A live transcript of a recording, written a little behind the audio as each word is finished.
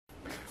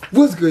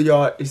What's good,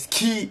 y'all? It's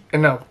Key,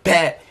 and I'm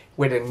back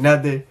with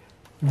another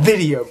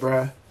video,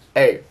 bruh.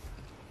 Hey,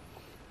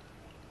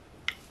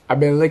 I've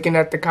been looking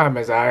at the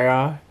comments, alright,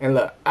 y'all? And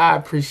look, I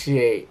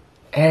appreciate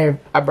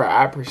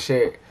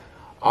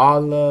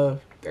all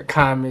of the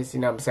comments,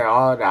 you know what I'm saying?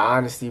 All the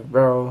honesty,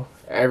 bro.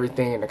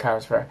 Everything in the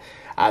comments, bro.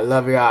 I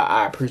love y'all.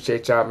 I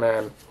appreciate y'all,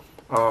 man.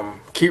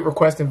 Keep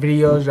requesting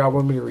videos y'all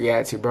want me to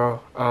react to,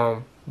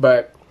 bro.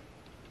 But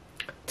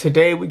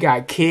today we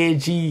got Kid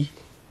G.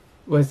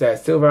 What's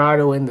that?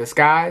 Silverado in the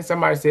sky.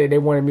 Somebody said they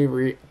wanted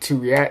me to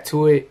react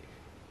to it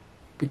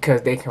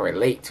because they can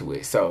relate to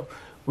it. So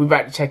we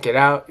about to check it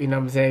out. You know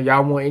what I'm saying?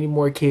 Y'all want any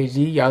more Kid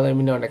G? Y'all let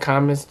me know in the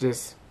comments.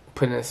 Just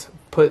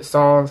put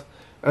songs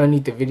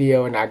underneath the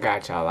video and I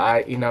got y'all.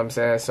 Alright? You know what I'm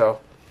saying? So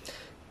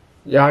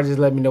y'all just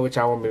let me know what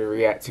y'all want me to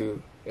react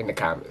to in the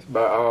comments.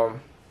 But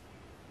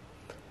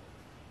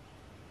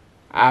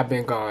I've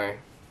been gone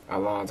a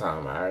long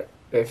time, alright?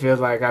 It feels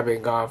like I've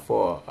been gone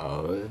for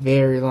a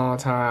very long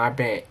time. I've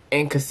been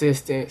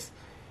inconsistent.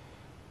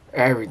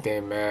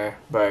 Everything, man.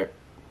 But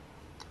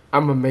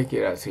I'm going to make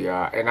it up to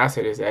y'all. And I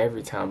say this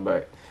every time,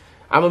 but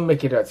I'm going to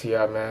make it up to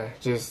y'all, man.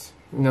 Just,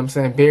 you know what I'm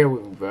saying? Bear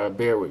with me, bro.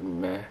 Bear with me,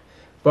 man.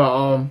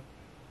 But,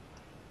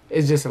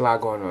 it's just a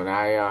lot going on,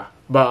 alright, y'all?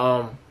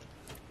 But,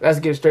 let's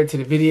get straight to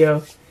the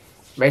video.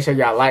 Make sure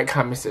y'all like,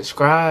 comment,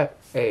 subscribe.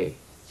 Hey,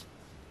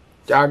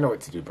 y'all know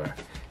what to do, bro.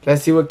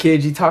 Let's see what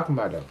Kid G talking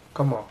about, though.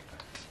 Come on.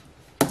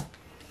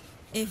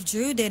 If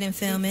Drew didn't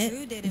film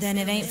it, then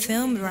it ain't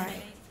filmed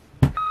right.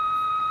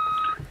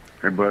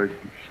 Hey, buddy,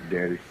 it's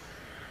Daddy.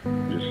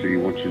 Just see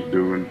what you're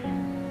doing.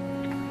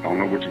 I don't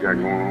know what you got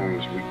going on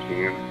this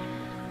weekend.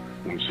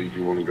 I want to see if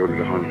you want to go to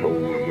the hunt hole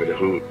with a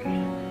hook.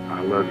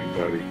 I love you,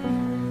 buddy.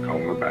 Call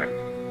me back.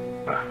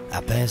 Bye.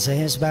 I pass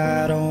that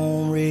spot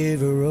on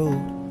River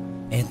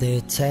Road at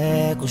the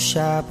tackle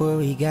shop where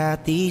we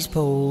got these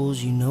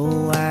poles. You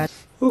know I...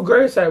 Who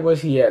grade site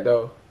was he at,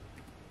 though?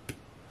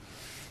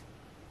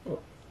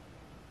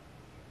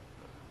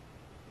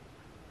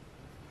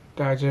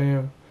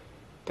 January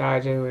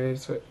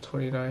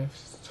 29th,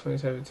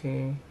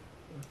 2017.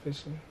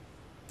 Fishing.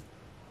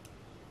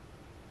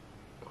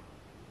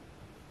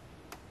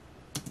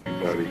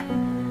 Buddy,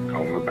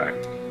 call me back.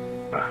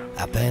 Bye.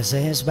 I pass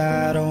that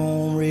spot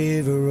on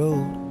River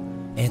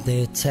Road at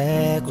the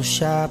tackle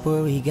shop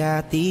where we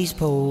got these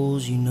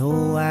poles. You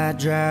know I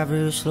drive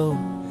real slow.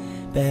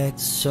 Back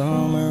to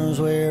summer's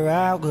where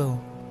I'll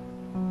go.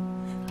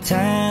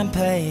 Time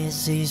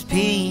passes,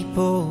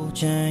 people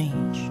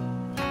change.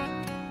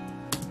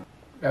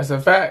 That's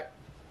a fact.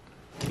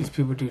 These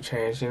people do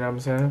change, you know what I'm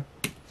saying?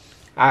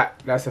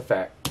 That's a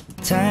fact.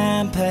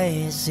 Time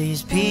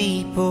passes,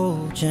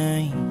 people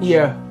change.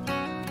 Yeah.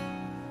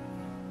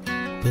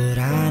 But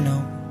I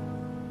know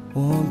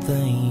one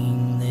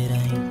thing that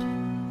ain't.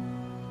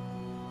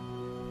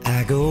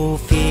 I go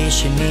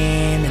fishing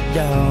in the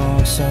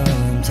dark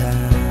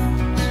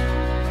sometimes.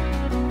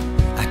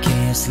 I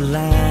cast the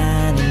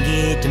line and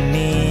get to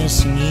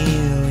missing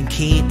you and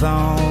keep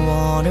on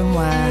wondering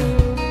why.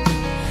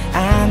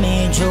 I'm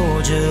in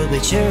Georgia,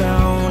 but you're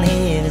on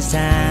heaven's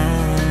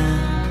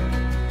time.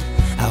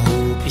 I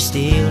hope you're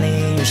still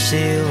in your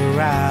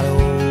Silverado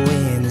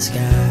in the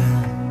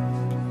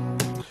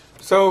sky.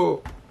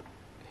 So,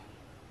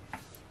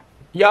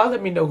 y'all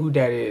let me know who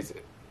that is.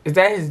 Is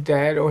that his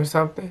dad or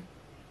something?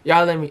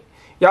 Y'all let me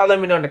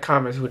know in the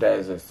comments who that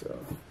is. So,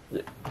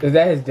 is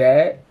that his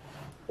dad?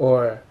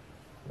 Or,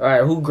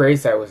 alright, who grade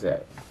site was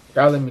that?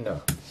 Y'all let me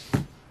know.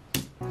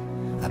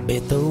 I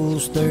bet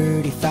those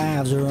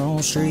 35s are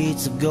on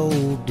streets of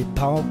gold. Did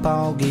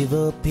Paw give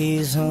up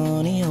his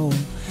honey home?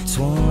 It's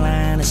one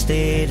line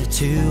instead of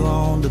two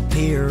on the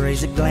pier.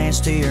 Raise a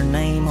glance to your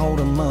name, hold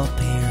 'em up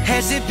here.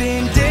 Has it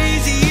been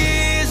days,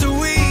 years, or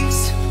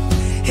weeks?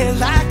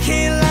 Hell, I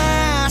can't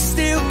lie, I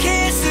still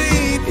can't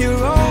sleep.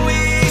 You're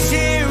always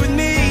here with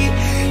me.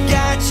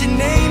 Got your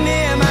name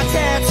in my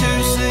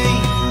tattoo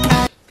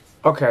sleeve.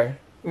 Okay.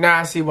 Now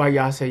I see why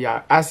y'all say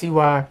y'all. I see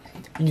why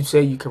you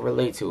say you can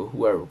relate to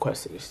whoever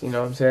requested this. You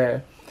know what I'm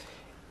saying?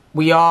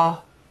 We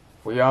all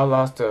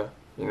lost a,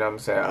 you know what I'm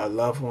saying, a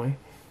loved one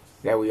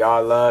that we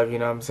all love, you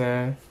know what I'm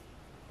saying?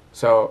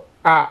 So,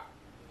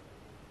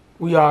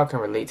 we all can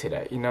relate to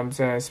that, you know what I'm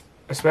saying?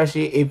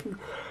 Especially if,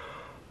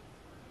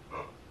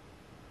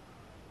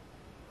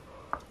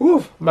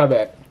 oof, my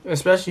bad.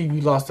 Especially if you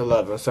lost a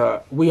loved one.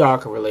 So, we all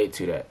can relate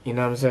to that, you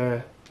know what I'm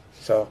saying?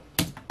 So,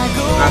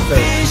 I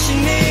feel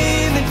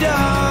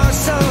dark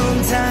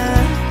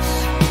sometimes.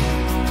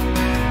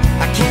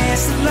 I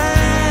cast the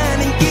line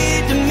and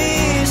get to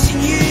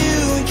missing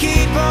you and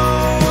keep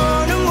on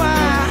wondering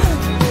why.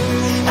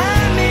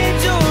 I'm in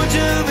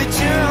Georgia, but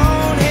you're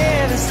on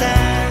heaven's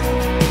side.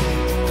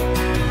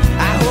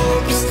 I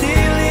hope you're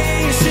still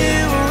in your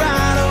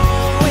Silverado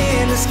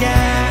in the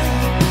sky.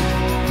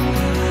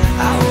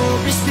 I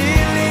hope you're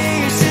still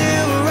in your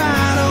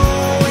Silverado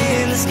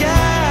in the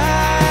sky.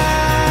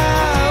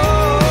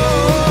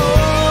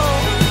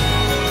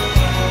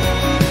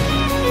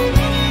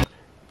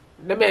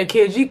 That man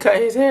Kid G cut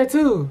his hair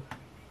too.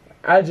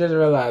 I just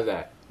realized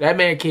that. That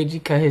man Kid G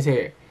cut his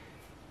hair.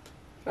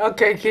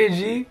 Okay, Kid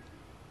G.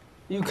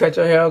 You cut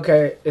your hair,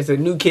 okay. It's a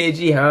new Kid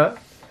G, huh?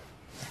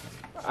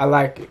 I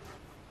like it.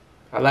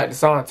 I like the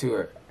song to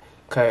it.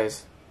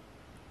 Because,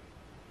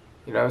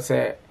 you know what I'm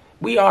saying?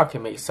 We all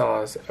can make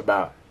songs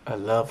about a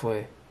loved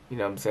one. You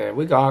know what I'm saying?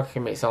 We all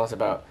can make songs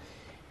about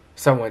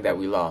someone that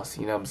we lost.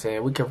 You know what I'm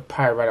saying? We could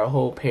probably write a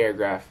whole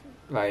paragraph.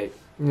 Like,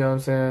 you know what I'm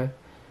saying?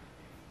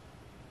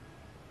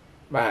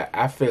 But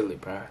I feel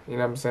it, bro. You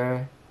know what I'm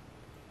saying?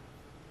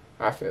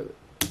 I feel it.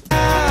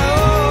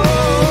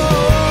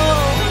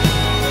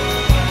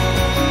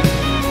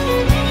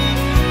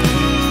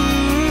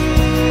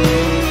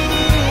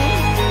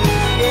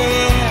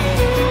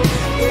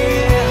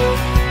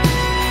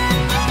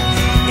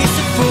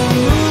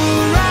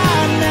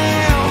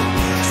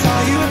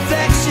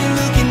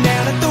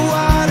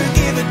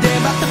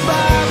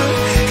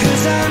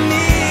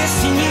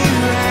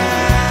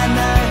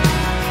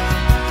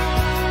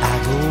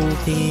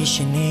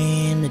 Fishing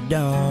in the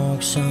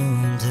dark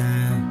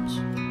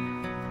sometimes.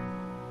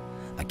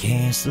 I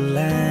cast the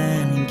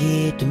line and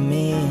get to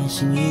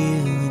missing you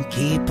and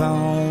keep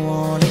on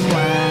wondering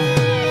why.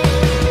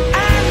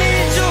 I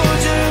need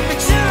Georgia,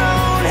 but your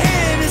own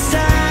head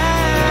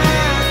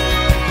aside.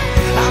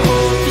 I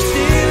hope you're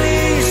still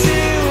in your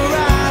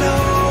Silverado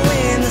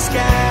in the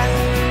sky.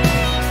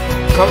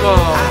 Come on.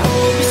 I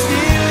hope you're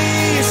still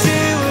in your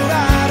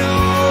Silverado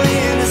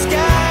in the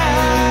sky.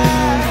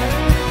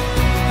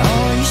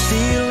 Are you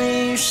still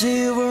in your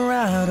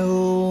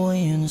Silverado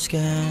in the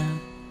sky?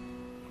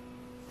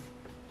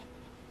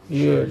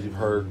 Sure, you've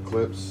heard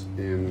clips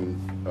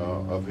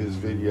of his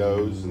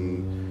videos,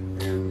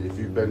 and if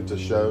you've been to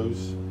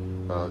shows,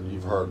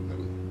 you've heard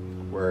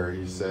them, where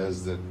he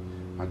says that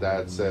my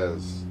dad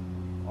says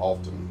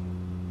often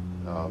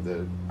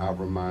that I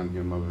remind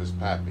him of his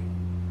pappy,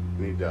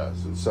 and he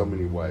does in so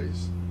many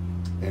ways.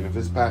 And if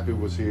his pappy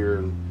was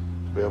here to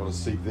be able to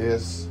see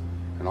this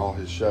and all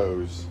his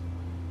shows,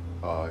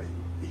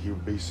 he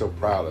would be so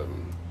proud of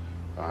him.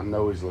 I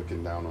know he's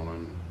looking down on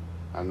him.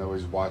 I know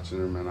he's watching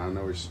him, and I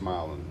know he's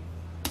smiling.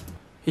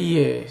 He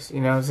is,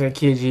 you know what I'm saying?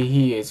 Kid G,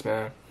 he is,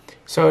 man.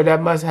 So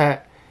that must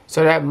have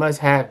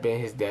been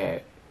his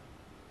dad.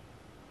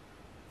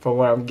 From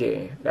what I'm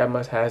getting, that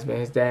must have been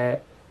his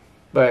dad.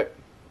 But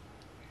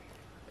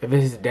if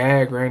it's his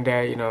dad,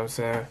 granddad, you know what I'm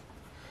saying?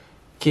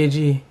 Kid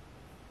G,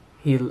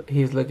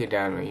 he's looking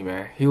down on you,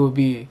 man. He would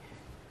be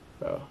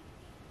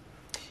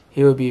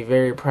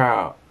very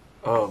proud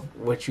of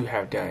what you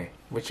have done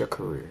with your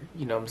career.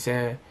 You know what I'm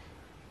saying?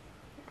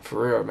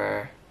 For real,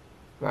 man.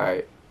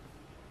 Like,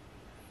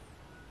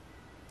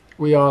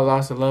 we all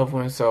lost a loved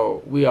one,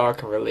 so we all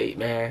can relate,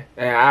 man.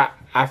 And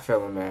I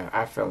feel him, man.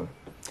 I feel him.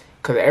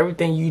 Because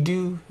everything you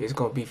do is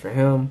going to be for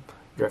him,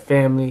 your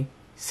family,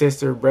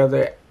 sister,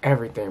 brother,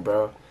 everything,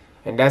 bro.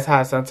 And that's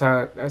how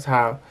sometimes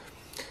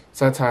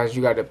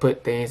you got to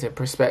put things in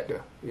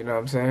perspective. You know what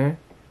I'm saying?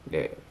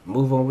 Yeah.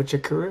 Move on with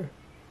your career.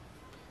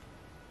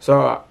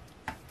 So,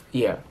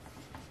 yeah.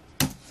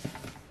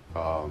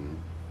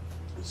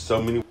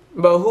 So many.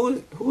 But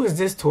who is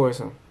this towards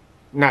him?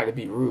 Not to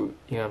be rude,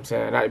 you know what I'm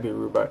saying? Not to be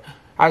rude, but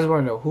I just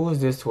want to know, who is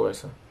this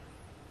towards him?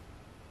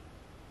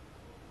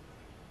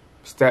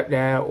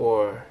 Stepdad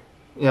or,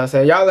 you know what I'm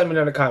saying? Y'all let me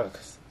know in the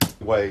comments.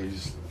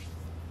 Ways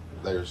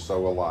they're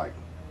so alike,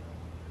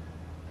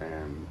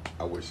 and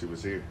I wish he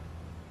was here.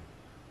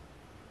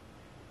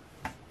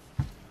 I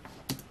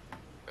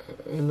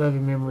love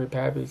your memory,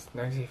 Pappy's.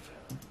 Nice.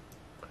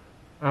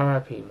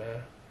 R.I.P.,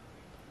 man.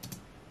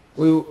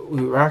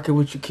 We rocking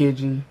with you, Kid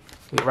G.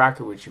 We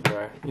rocking with you,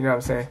 bro. You know what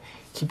I'm saying?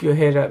 Keep your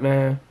head up,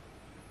 man.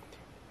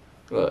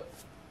 Look,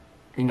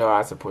 you know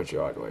I support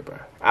you all the way, bro.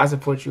 I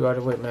support you all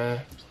the way,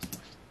 man.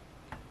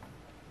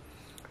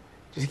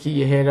 Just keep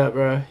your head up,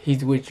 bro.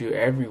 He's with you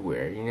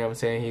everywhere. You know what I'm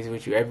saying? He's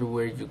with you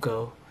everywhere you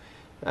go.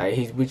 Like,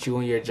 he's with you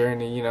on your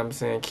journey. You know what I'm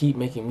saying? Keep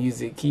making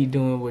music. Keep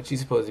doing what you're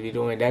supposed to be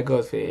doing. That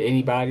goes for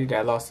anybody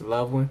that lost a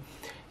loved one.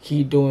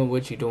 Keep doing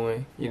what you're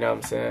doing. You know what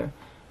I'm saying?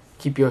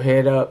 Keep your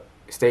head up.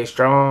 Stay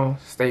strong.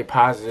 Stay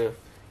positive.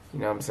 You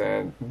know what I'm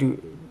saying?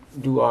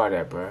 Do all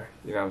that, bro.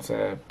 You know what I'm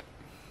saying?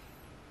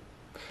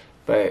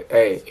 But,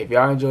 hey, if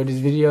y'all enjoyed this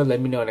video,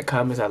 let me know in the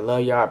comments. I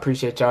love y'all. I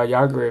appreciate y'all.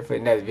 Y'all great for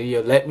the next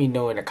video. Let me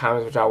know in the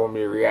comments what y'all want me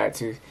to react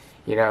to.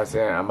 You know what I'm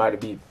saying? I'm going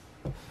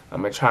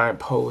to try and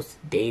post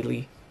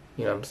daily.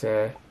 You know what I'm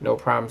saying? No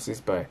promises,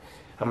 but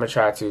I'm going to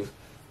try to.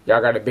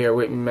 Y'all got to bear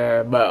with me,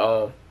 man.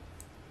 But,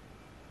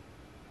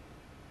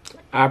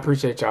 I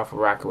appreciate y'all for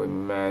rocking with me,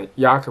 man.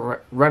 Y'all can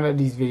run up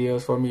these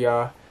videos for me,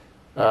 y'all.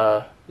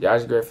 Y'all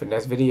just great for the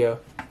next video.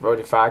 Road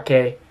to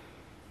 5K.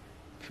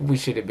 We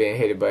should have been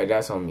hit it, but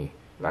that's on me.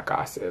 Like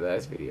I said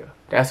last video.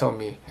 That's on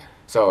me.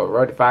 So,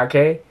 road to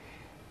 5K.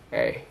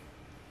 Hey,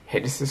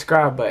 hit the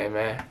subscribe button,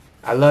 man.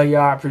 I love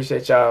y'all. I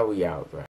appreciate y'all. We out, bro.